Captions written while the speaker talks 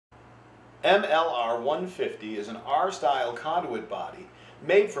MLR150 is an R-style conduit body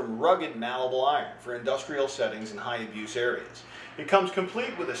made from rugged malleable iron for industrial settings and high-abuse areas. It comes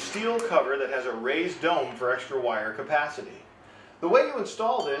complete with a steel cover that has a raised dome for extra wire capacity. The way you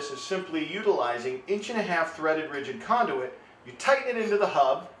install this is simply utilizing 1.5" threaded rigid conduit. You tighten it into the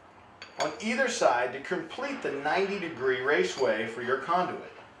hub on either side to complete the 90-degree raceway for your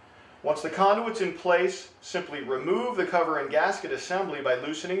conduit. Once the conduit's in place, simply remove the cover and gasket assembly by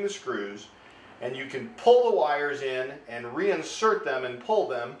loosening the screws, and you can pull the wires in and reinsert them and pull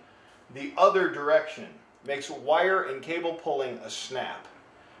them the other direction. Makes wire and cable pulling a snap.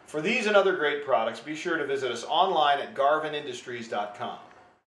 For these and other great products, be sure to visit us online at garvinindustries.com.